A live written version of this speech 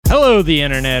Hello, the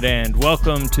internet, and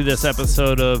welcome to this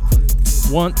episode of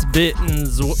Once Bitten,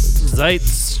 Zeit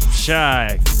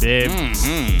Shy, babe.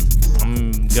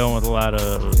 I'm going with a lot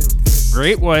of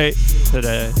Great White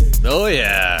today. Oh,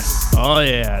 yeah. Oh,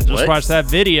 yeah. Just watched that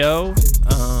video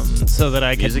so that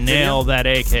I could nail that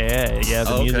AKA. Yeah,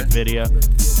 the music video.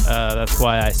 That's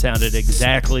why I sounded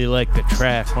exactly like the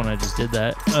track when I just did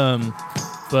that.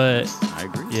 But I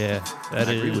agree. Yeah, I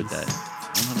agree with that.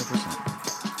 100%.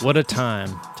 What a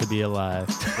time to be alive,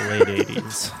 the late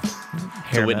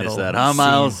 80s. To witness that, huh,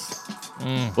 Miles?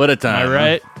 What a time. Am I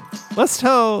right? Huh? Let's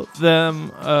tell them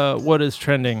what is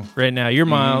trending right now. You're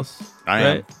Miles. I am.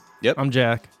 Right? Yep. I'm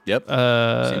Jack. Yep.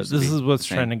 This is what's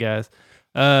trending, guys.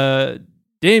 Damian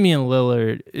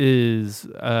Lillard is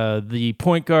the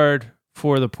point guard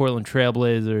for the Portland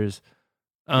Trailblazers.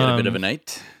 He had a bit of a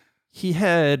night. He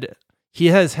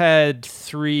has had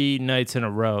 3 nights in a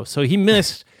row. So he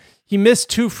missed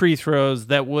 2 free throws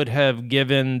that would have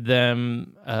given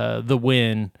them the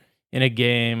win in a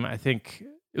game. I think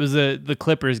it was the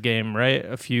Clippers game, right?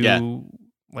 A few,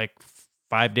 like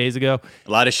 5 days ago.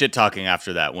 A lot of shit talking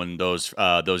after that when those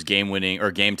game-winning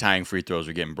or game-tying free throws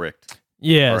were getting bricked.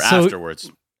 Yeah. Or afterwards.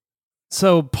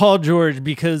 So Paul George,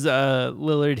 because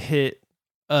Lillard hit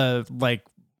like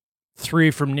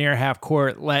 3 from near half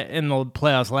court in the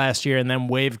playoffs last year and then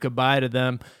waved goodbye to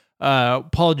them.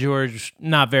 Paul George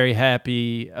not very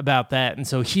happy about that, and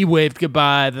so he waved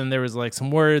goodbye. Then there was like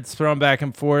some words thrown back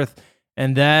and forth,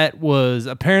 and that was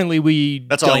apparently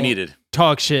that's all I needed.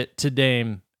 Talk shit to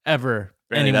Dame ever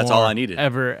anymore. That's all I needed.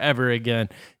 Ever again.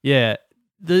 Yeah,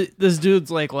 this dude's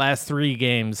like last 3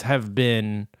 games have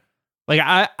been like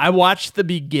I watched the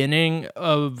beginning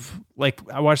of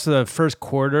I watched the first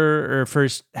quarter or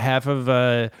first half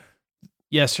of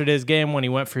yesterday's game when he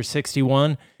went for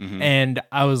 61, and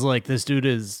I was like, this dude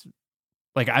is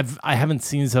like I haven't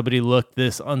seen somebody look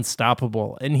this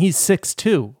unstoppable, and he's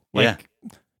 6'2",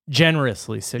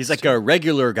 generously 6'2". He's like a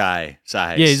regular guy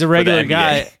size. Yeah, he's a regular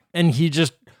guy, and he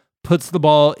just puts the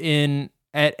ball in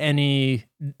at any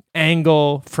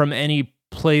angle from any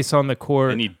place on the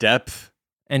court, any depth.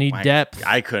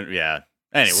 I couldn't. Yeah.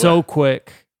 Anyway, so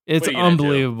quick, it's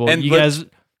unbelievable. And you guys.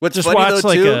 What's just funny watch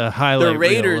though, too, a highlight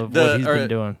reel of what he's been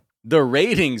doing. The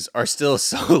ratings are still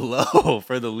so low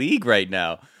for the league right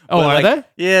now. Oh, are they?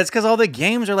 Yeah, it's because all the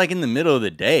games are like in the middle of the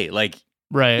day.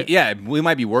 Right. Yeah, we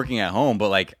might be working at home,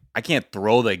 but I can't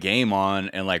throw the game on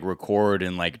and record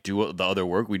and do the other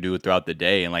work we do throughout the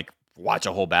day and watch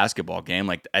a whole basketball game.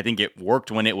 I think it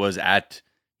worked when it was at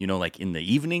in the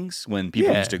evenings when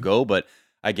people used to go, but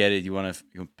I get it. You want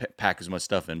to pack as much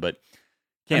stuff in, but.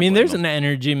 There's an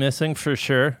energy missing for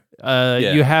sure.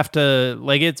 You have to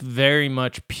it's very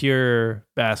much pure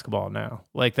basketball now.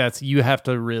 You have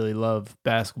to really love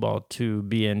basketball to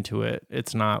be into it.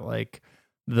 It's not I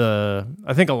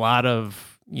think a lot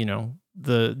of,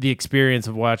 the experience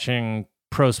of watching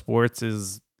pro sports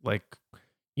is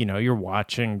you're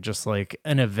watching just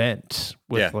an event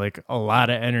with a lot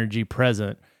of energy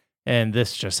present. And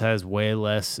this just has way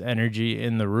less energy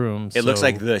in the room. It looks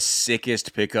like the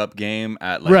sickest pickup game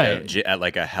at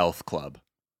a health club.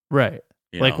 Right.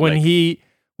 When he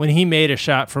made a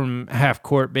shot from half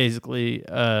court basically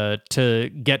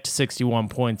to get to 61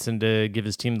 points and to give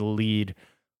his team the lead,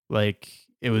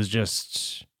 it was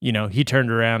just, he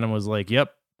turned around and was like,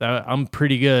 "Yep, I'm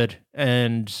pretty good."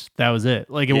 And that was it.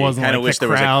 It wasn't kind of wish the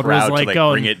crowd was to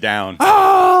going, bring it down.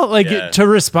 Oh, to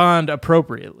respond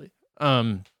appropriately.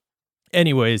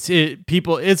 Anyways,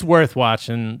 it's worth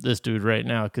watching this dude right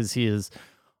now because he is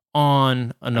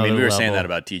on another level. We were saying that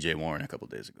about TJ Warren a couple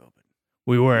days ago. But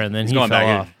we were, and then he fell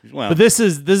off. Well, but this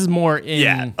is more in...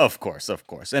 Yeah, of course.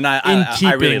 And I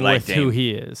keeping really like with who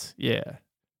he is. Yeah.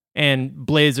 And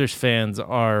Blazers fans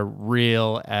are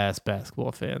real-ass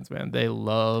basketball fans, man. They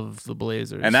love the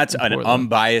Blazers. And that's an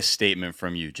unbiased statement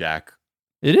from you, Jack.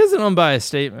 It is an unbiased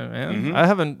statement, man. I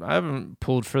haven't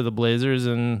pulled for the Blazers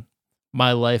in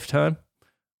my lifetime.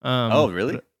 Oh,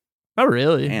 really? Not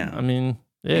really. Damn. Yeah.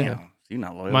 Damn. You're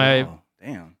not loyal at all.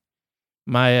 Damn.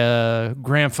 My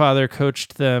grandfather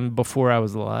coached them before I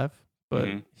was alive, but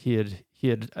he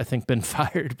had I think been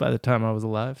fired by the time I was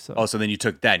alive. So so then you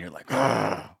took that and you're like,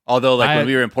 ugh. Although when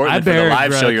we were in Portland for the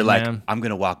live show, you're like, I'm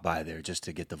gonna walk by there just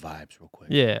to get the vibes real quick.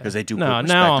 Yeah, because they do put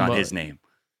respect on his name.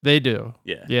 They do.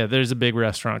 Yeah. There's a big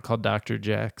restaurant called Dr.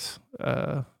 Jack's.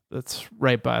 That's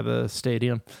right by the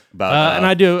stadium. And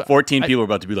I do. 14 people are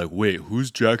about to be like, "Wait, who's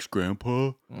Jack's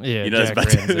grandpa?" Yeah, Jack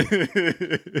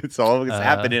it's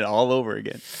happening all over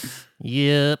again.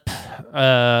 Yep.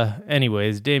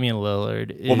 Anyways, Damian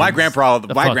Lillard. Well, my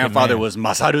grandfather was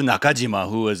Masaru Nakajima,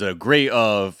 who was a great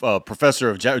professor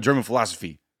of German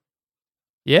philosophy.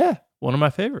 Yeah, one of my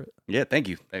favorite. Yeah, thank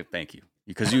you. Thank you.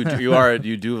 Because you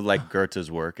do like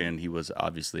Goethe's work, and he was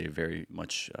obviously very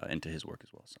much into his work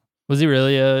as well. So. Was he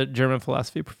really a German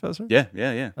philosophy professor?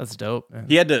 Yeah. That's dope, man.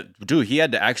 He had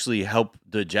to actually help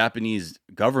the Japanese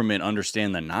government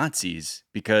understand the Nazis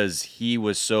because he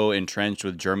was so entrenched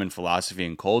with German philosophy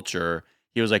and culture.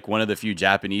 He was like one of the few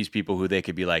Japanese people who they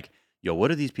could be like, yo, what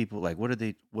are these people like? What are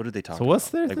they talking So what's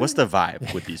about? their like, what's the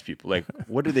vibe with these people? Like,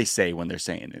 what do they say when they're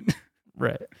saying it?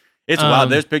 Right. It's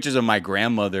wild. There's pictures of my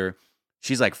grandmother.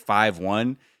 She's like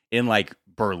 5'1" in like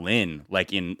Berlin,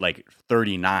 like in like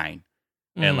 39.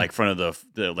 And like front of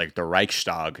the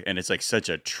Reichstag, and it's like such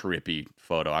a trippy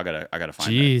photo. I gotta find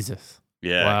Jesus. That.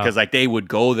 Yeah, because like they would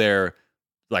go there,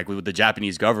 like with the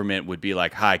Japanese government would be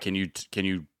like, "Hi, can you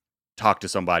talk to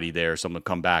somebody there? Someone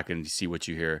come back and see what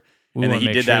you hear." And then he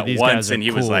did that once, and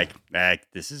he was like,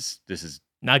 "This is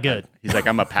not good." He's like,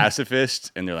 "I'm a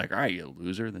pacifist," and they're like, "All right, you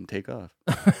loser, then take off."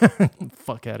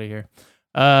 Fuck out of here.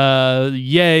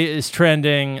 Ye is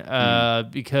trending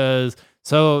because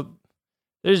so.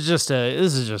 This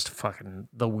is just fucking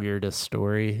the weirdest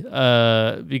story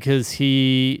because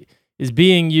he is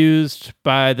being used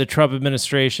by the Trump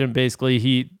administration. Basically,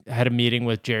 he had a meeting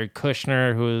with Jared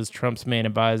Kushner, who is Trump's main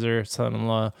advisor,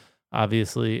 son-in-law,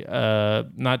 obviously,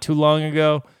 not too long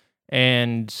ago.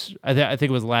 And I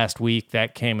think it was last week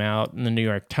that came out in the New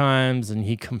York Times, and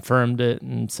he confirmed it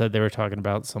and said they were talking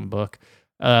about some book.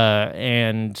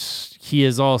 And he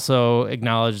has also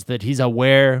acknowledged that he's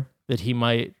aware that he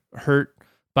might hurt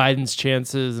Biden's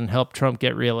chances and help Trump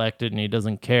get reelected, and he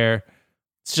doesn't care.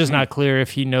 It's just not clear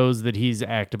if he knows that he's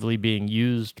actively being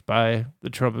used by the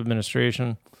Trump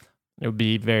administration. It would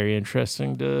be very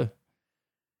interesting to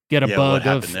get a bug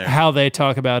of how they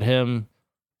talk about him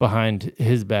behind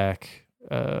his back.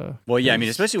 Well, yeah, I mean,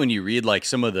 especially when you read like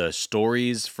some of the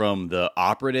stories from the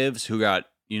operatives who got,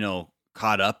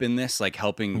 caught up in this, like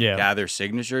helping gather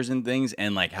signatures and things,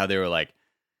 and like how they were like,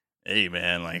 hey,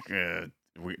 man, like,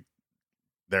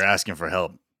 they're asking for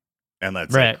help, and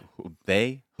that's like,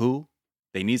 who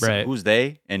they need some, who's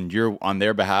they, and you're on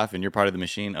their behalf, and you're part of the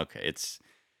machine. Okay, it's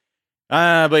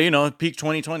but peak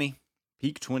 2020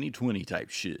 type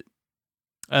shit.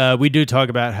 We do talk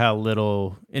about how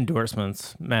little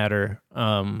endorsements matter,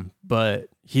 but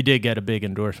he did get a big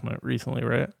endorsement recently,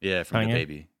 right? Yeah, from Kanye?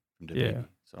 baby.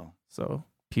 So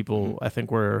people, I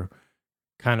think, were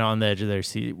kind of on the edge of their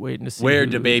seat, waiting to see where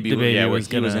DaBaby was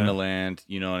gonna... in the land.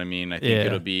 You know what I mean? I think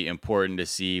it'll be important to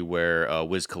see where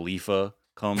Wiz Khalifa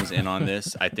comes in on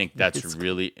this. I think that's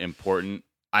really important.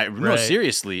 No,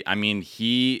 seriously. I mean,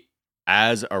 he,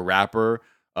 as a rapper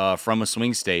from a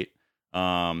swing state,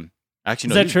 actually,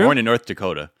 no, he was born in North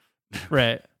Dakota.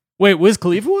 Right. Wait, Wiz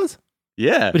Khalifa was?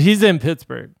 Yeah. But he's in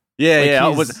Pittsburgh.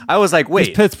 Yeah. I was like, wait.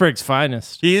 He's Pittsburgh's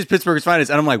finest. He is Pittsburgh's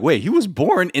finest. And I'm like, wait, he was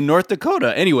born in North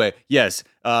Dakota. Anyway, yes.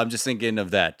 I'm just thinking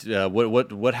of that.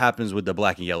 What happens with the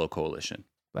Black and Yellow Coalition?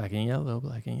 Black and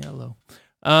Yellow.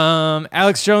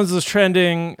 Alex Jones was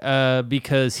trending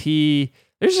because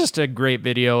there's just a great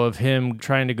video of him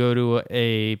trying to go to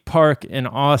a park in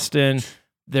Austin.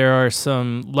 There are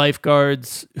some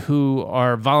lifeguards who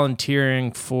are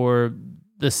volunteering for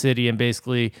the city and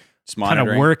basically kind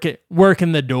of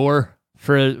working the door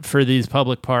for these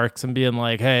public parks and being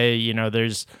like, hey,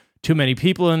 there's too many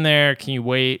people in there. Can you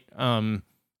wait? Not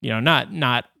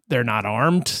they're not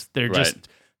armed.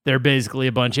 They're basically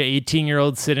a bunch of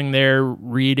 18-year-olds sitting there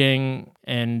reading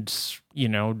and,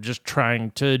 just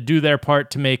trying to do their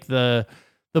part to make the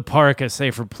park a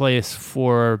safer place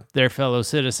for their fellow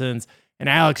citizens. And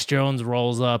Alex Jones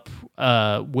rolls up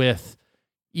with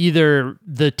either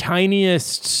the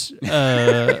tiniest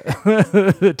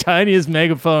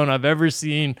megaphone I've ever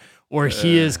seen, or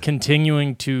he is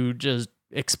continuing to just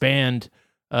expand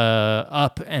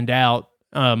up and out.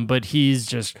 But he's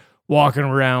just walking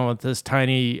around with this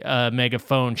tiny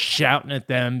megaphone, shouting at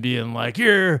them, being like,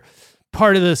 "You're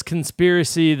part of this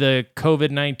conspiracy, the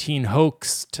COVID-19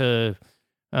 hoax to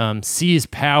seize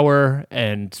power."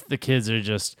 And the kids are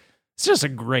it's just a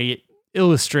great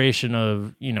illustration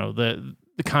of,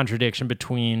 the contradiction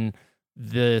between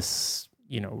this,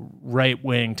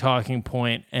 right-wing talking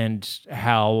point and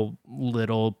how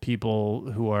little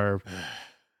people who are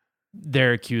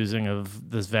they're accusing of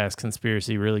this vast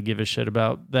conspiracy really give a shit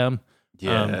about them.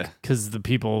 Yeah. Because the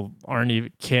people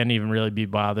can't even really be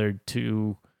bothered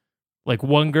to, like,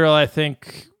 one girl, I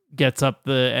think, gets up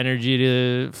the energy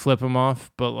to flip them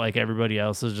off, but like everybody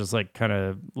else is just like kind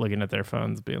of looking at their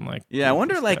phones being like, yeah, I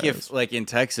wonder like if like in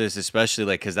Texas, especially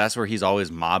like, cause that's where he's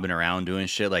always mobbing around doing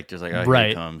shit. Like there's like, oh, here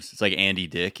he comes. It's like Andy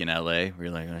Dick in LA where you're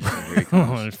like, oh, shit, here he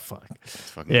comes. Oh,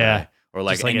 fuck. Yeah. Guy. Or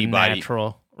like just anybody. Like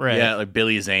natural. Right. Yeah. Like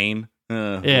Billy Zane.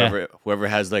 Whoever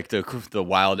has like the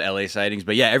wild LA sightings.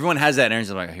 But yeah, everyone has that energy.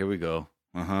 I'm like, here we go.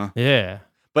 Yeah.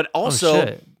 But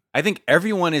also, I think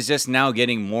everyone is just now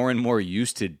getting more and more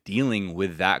used to dealing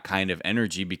with that kind of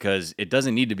energy because it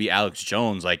doesn't need to be Alex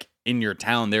Jones. Like in your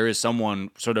town, there is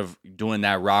someone sort of doing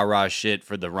that rah-rah shit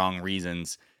for the wrong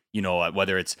reasons. You know,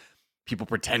 whether it's people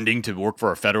pretending to work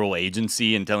for a federal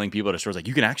agency and telling people at stores, like,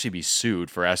 you can actually be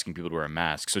sued for asking people to wear a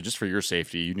mask. So just for your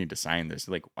safety, you need to sign this.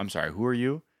 Like, I'm sorry, who are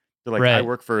you? They're like, I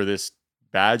work for this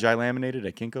badge I laminated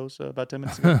at Kinko's about 10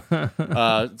 minutes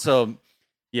ago. So,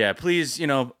 yeah, please, you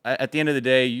know, at the end of the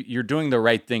day, you're doing the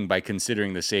right thing by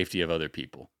considering the safety of other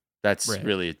people. That's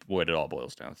really what it all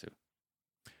boils down to.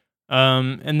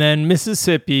 And then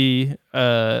Mississippi,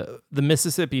 the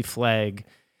Mississippi flag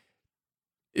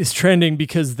is trending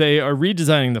because they are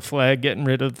redesigning the flag, getting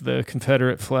rid of the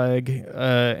Confederate flag,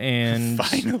 and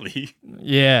finally,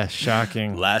 yeah,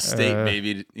 shocking. Last state,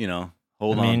 maybe, you know,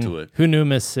 hold on to it. Who knew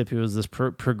Mississippi was this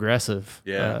progressive?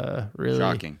 Yeah, really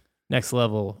shocking, next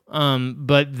level.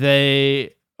 But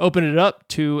they opened it up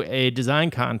to a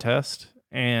design contest,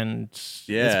 and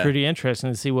it's pretty interesting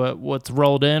to see what's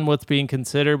rolled in, what's being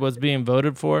considered, what's being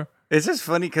voted for. It's just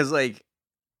funny because like,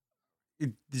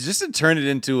 just to turn it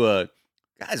into a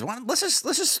guys, let's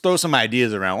just throw some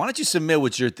ideas around. Why don't you submit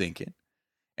what you're thinking?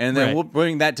 And then we'll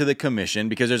bring that to the commission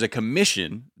because there's a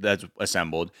commission that's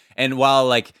assembled. And while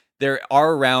like there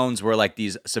are rounds where like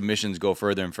these submissions go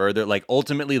further and further, like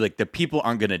ultimately like the people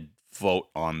aren't going to vote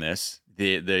on this.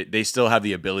 They still have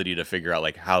the ability to figure out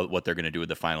like what they're going to do with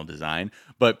the final design.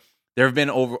 But there have been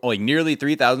over like nearly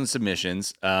 3,000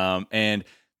 submissions, and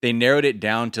they narrowed it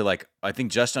down to like I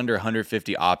think just under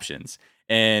 150 options.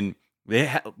 And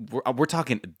we're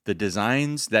talking the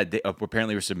designs that they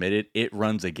apparently were submitted. It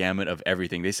runs a gamut of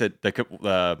everything. They said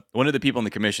one of the people in the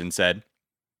commission said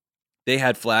they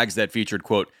had flags that featured,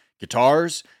 quote,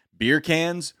 guitars, beer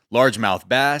cans, largemouth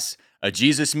bass, a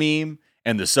Jesus meme,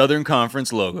 and the Southern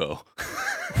Conference logo.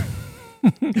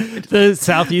 The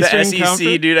Southeastern the SEC,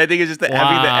 Conference? Dude. I think it's just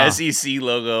having the SEC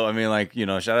logo. I mean, like, you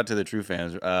know, shout out to the true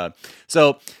fans.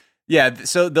 So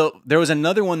there was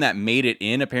another one that made it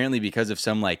in apparently because of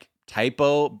some like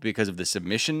typo because of the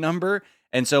submission number.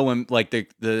 And so when like the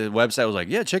website was like,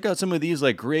 yeah, check out some of these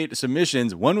like great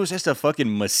submissions, one was just a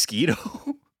fucking mosquito.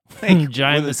 Like,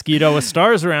 giant mosquito with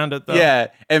stars around it though. Yeah,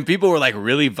 and people were like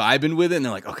really vibing with it, and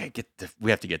they're like, okay,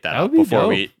 we have to get that out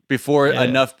before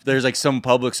enough there's like some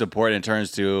public support and it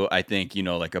turns to, I think, you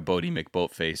know, like a Bodie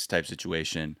McBoatface type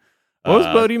situation. What was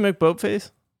Bodie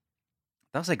McBoatface?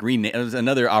 That was like it was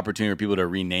another opportunity for people to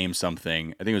rename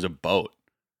something. I think it was a boat.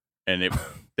 And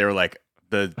they were like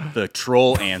the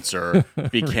troll answer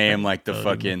became like the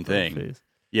fucking thing.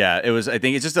 Yeah, it was. I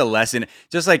think it's just a lesson.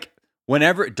 Just like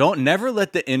never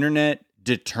let the internet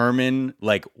determine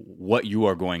like what you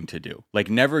are going to do.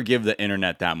 Like never give the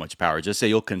internet that much power. Just say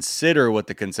you'll consider what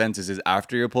the consensus is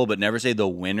after your poll, but never say the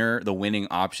winning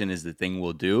option is the thing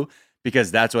we'll do,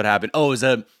 because that's what happened. Oh,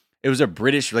 it was a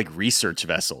British like research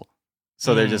vessel.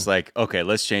 So they're just like, okay,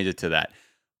 let's change it to that.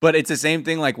 But it's the same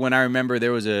thing like when I remember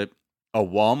there was a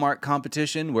Walmart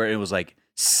competition where it was like,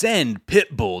 send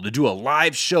Pitbull to do a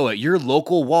live show at your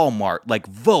local Walmart. Like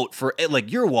vote for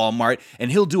like your Walmart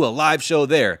and he'll do a live show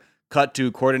there. Cut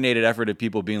to coordinated effort of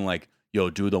people being like,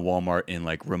 yo, do the Walmart in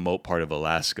like remote part of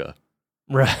Alaska.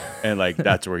 Right. And like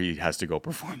that's where he has to go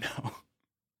perform now.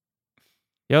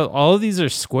 Yo, all of these are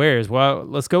squares. Well,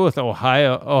 let's go with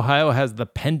Ohio. Ohio has the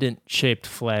pendant-shaped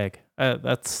flag.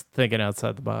 That's thinking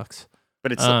outside the box.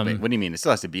 But it's what do you mean? It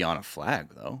still has to be on a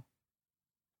flag, though.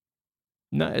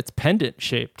 No, it's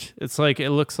pendant-shaped. It's like it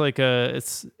looks like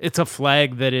it's a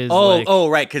flag that is.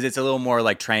 Right, because it's a little more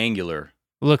like triangular.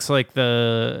 Looks like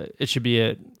it should be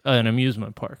at an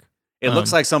amusement park. It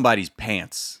looks like somebody's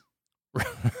pants.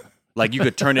 Like you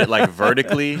could turn it like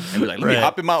vertically and be like, let me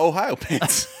hop in my Ohio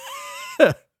pants.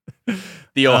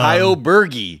 The Ohio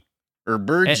Burgie or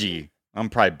Burgie. I'm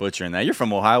probably butchering that. You're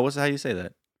from Ohio. What's how you say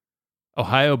that?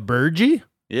 Ohio Burgie?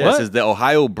 Yeah, it says the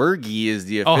Ohio Burgie is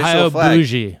the official Ohio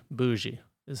flag. Bougie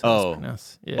is how it's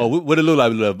pronounced. Yeah. Oh, what it look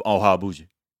like Ohio Bougie?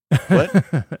 What?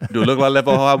 Do it look like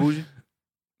Ohio Bougie?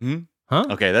 Huh?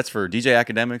 Okay, that's for DJ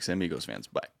Academics and Migos fans.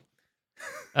 Bye.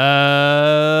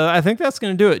 I think that's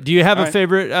going to do it. Do you have a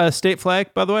favorite state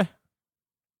flag, by the way?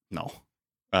 No.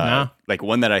 No? Like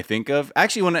one that I think of.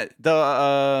 Actually,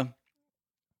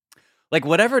 like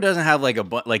whatever doesn't have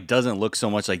like doesn't look so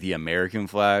much like the American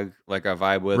flag like I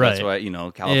vibe with. Right. That's why,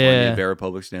 California, Bear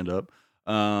Republic, stand up.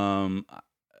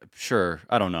 Sure.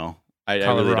 I don't know.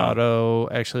 Colorado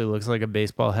really actually looks like a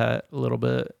baseball hat a little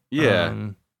bit.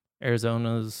 Yeah.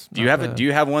 Arizona's. Do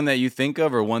you have one that you think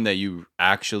of, or one that you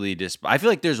actually I feel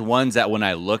like there's ones that when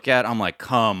I look at, I'm like,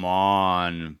 come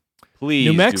on, please.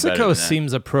 New Mexico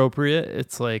seems appropriate.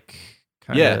 It's like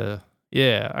kind of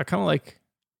I kind of like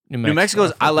New Mexico. New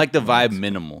Mexico's I like the vibe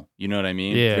minimal. You know what I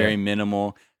mean? Yeah, very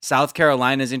minimal. South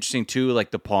Carolina is interesting too, like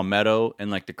the palmetto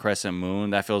and like the crescent moon.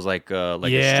 That feels like a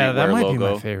streetwear that might logo.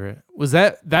 be my favorite. Was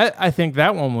that? I think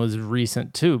that one was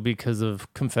recent too because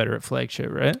of Confederate flag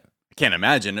shit, right? I can't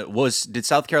imagine. Did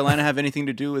South Carolina have anything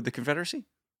to do with the Confederacy?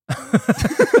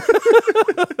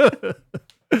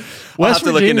 West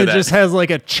Virginia just has like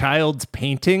a child's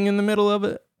painting in the middle of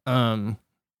it.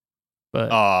 But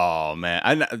oh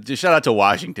man, just shout out to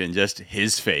Washington. Just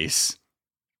his face.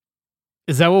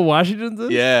 Is that what Washington's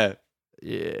is? Yeah.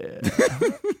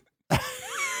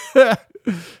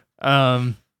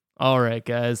 All right,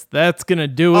 guys, that's gonna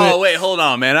do it. Oh wait, hold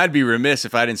on, man. I'd be remiss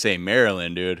if I didn't say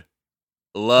Maryland, dude.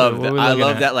 I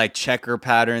love that like checker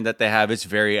pattern that they have. It's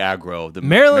very aggro. The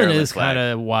Maryland is kind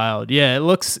of wild. Yeah, it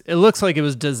looks like it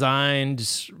was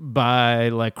designed by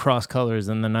like Cross Colors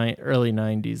in the early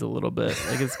 90s a little bit.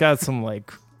 Like it's got some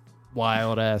like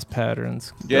wild ass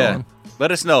patterns. Yeah. Going.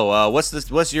 Let us know.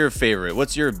 What's your favorite?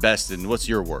 What's your best and what's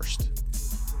your worst?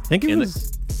 I think it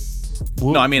was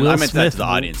No, I meant that to the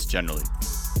audience generally.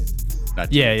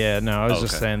 Yeah. No, I was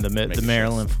just saying the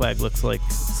Maryland flag looks like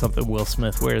something Will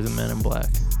Smith wears in Men in Black.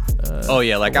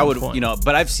 Like I would,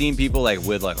 but I've seen people like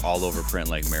with like all over print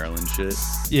like Maryland shit.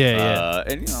 Yeah.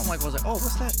 And I was like, oh,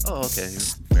 what's that? Oh, okay,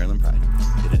 Maryland Pride.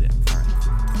 Get it in.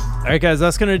 All right, guys,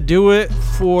 that's going to do it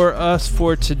for us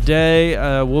for today.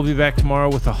 We'll be back tomorrow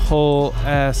with a whole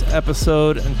ass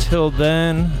episode. Until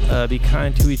then, be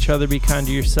kind to each other, be kind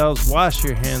to yourselves, wash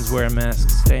your hands, wear a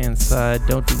mask, stay inside,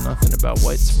 don't do nothing about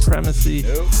white supremacy.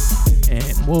 Nope.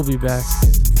 And we'll be back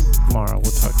tomorrow.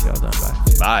 We'll talk to y'all then.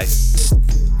 Bye. Bye.